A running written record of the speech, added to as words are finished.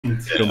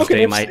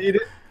Doomsday, mate.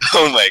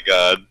 Oh my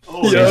god.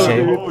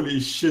 Holy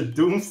shit,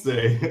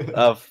 Doomsday.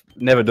 I've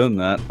never done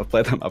that. I've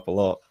played that map a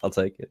lot. I'll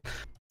take it.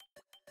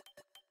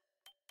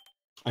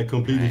 I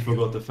completely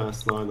forgot the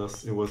fast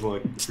liners. It was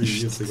like 3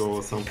 years ago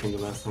or something the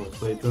last time I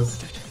played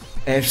this.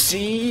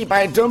 FC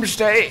by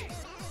Doomsday!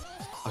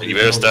 You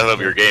better step up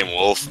your game,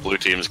 Wolf. Blue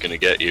team's gonna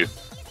get you.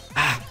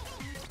 Ah!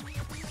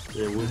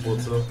 Yeah, Wolf,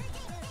 what's up?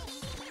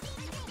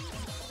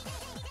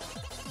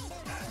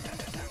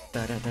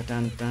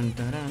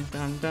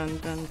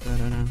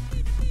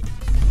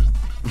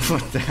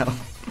 What the hell?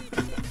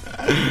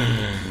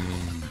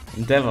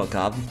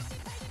 Devocub.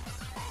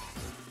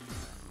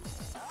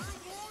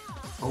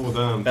 Oh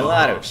damn.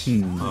 Belarus.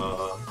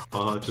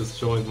 I just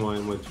joined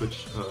my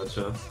Twitch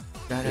chat.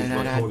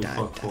 Holy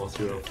fuck, boss,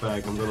 you're a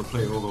fag. I'm gonna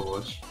play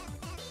Overwatch.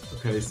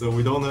 Okay, so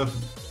we don't have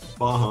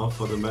Baha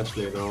for the match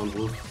later on,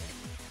 Wolf.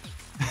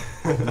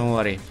 Don't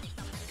worry.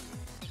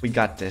 We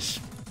got this.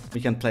 We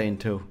can play in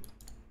 2.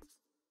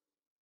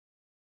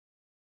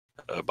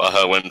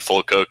 Baha went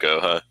full Coco,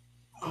 huh?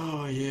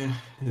 Oh yeah,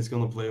 he's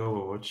gonna play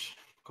Overwatch.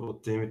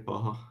 God damn it,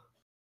 Baha.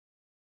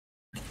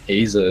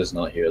 Aza is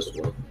not here as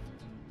well.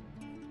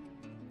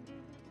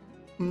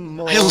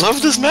 I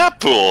love this map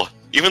pool!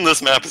 Even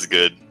this map is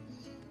good.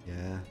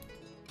 Yeah.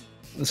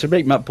 So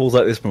make map pools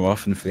like this more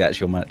often for the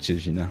actual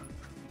matches, you know.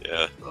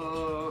 Yeah.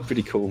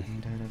 Pretty cool.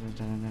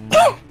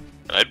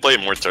 I'd play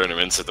more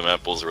tournaments if the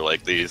map pools were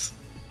like these.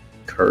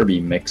 Kirby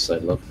mix, I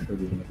love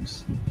Kirby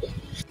mix.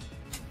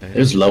 I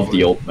just love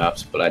the old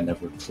maps, but I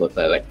never flip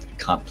that. I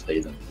can't play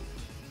them.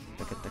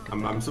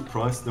 I'm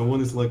surprised no one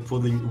is like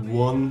putting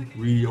one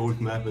really old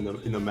map in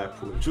a map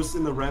pool. Just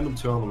in a random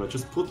tournament,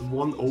 just put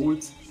one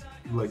old,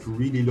 like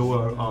really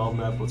lower R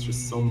map or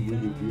just some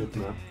really weird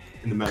map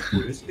in the map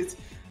pool.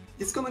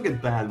 It's gonna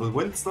get banned, but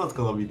when it's not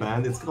gonna be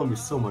banned, it's gonna be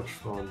so much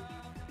fun.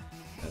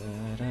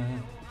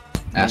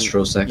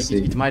 Astro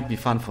Sexy. It might be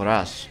fun for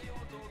us.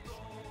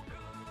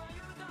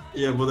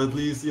 Yeah, but at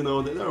least, you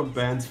know, there are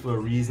bans for a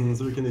reason,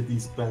 so we can at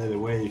least ban it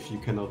away if you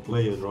cannot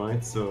play it,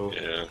 right? So...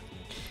 Yeah.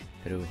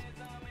 True.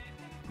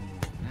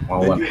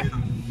 Well, then you add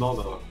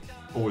another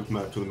old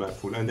map to the map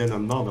pool, and then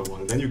another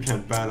one, and then you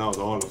can ban out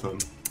all of them.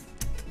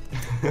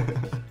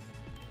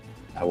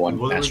 I want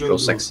Astro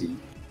Sexy.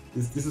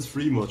 This is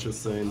free mod,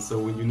 just saying,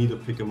 so you need to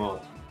pick them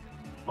out.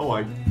 Oh,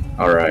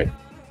 Alright.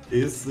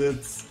 Is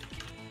it...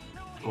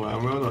 Oh,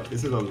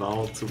 is it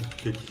allowed to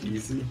pick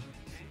easy?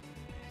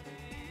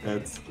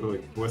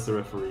 Wait, where's the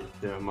referee?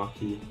 There,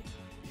 Maki.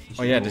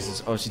 Oh yeah, this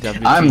is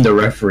OCWT. I'm the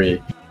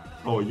referee.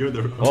 Oh, you're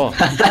the... Oh.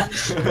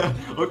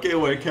 Okay,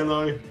 wait, can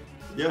I...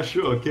 Yeah,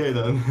 sure, okay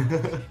then.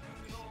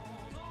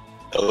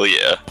 Oh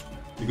yeah.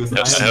 Because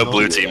That's how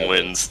blue team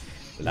wins.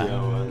 Yeah,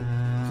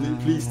 well,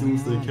 please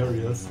Doomsday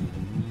carry us.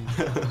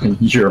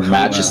 Your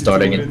match is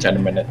starting in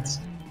 10 minutes.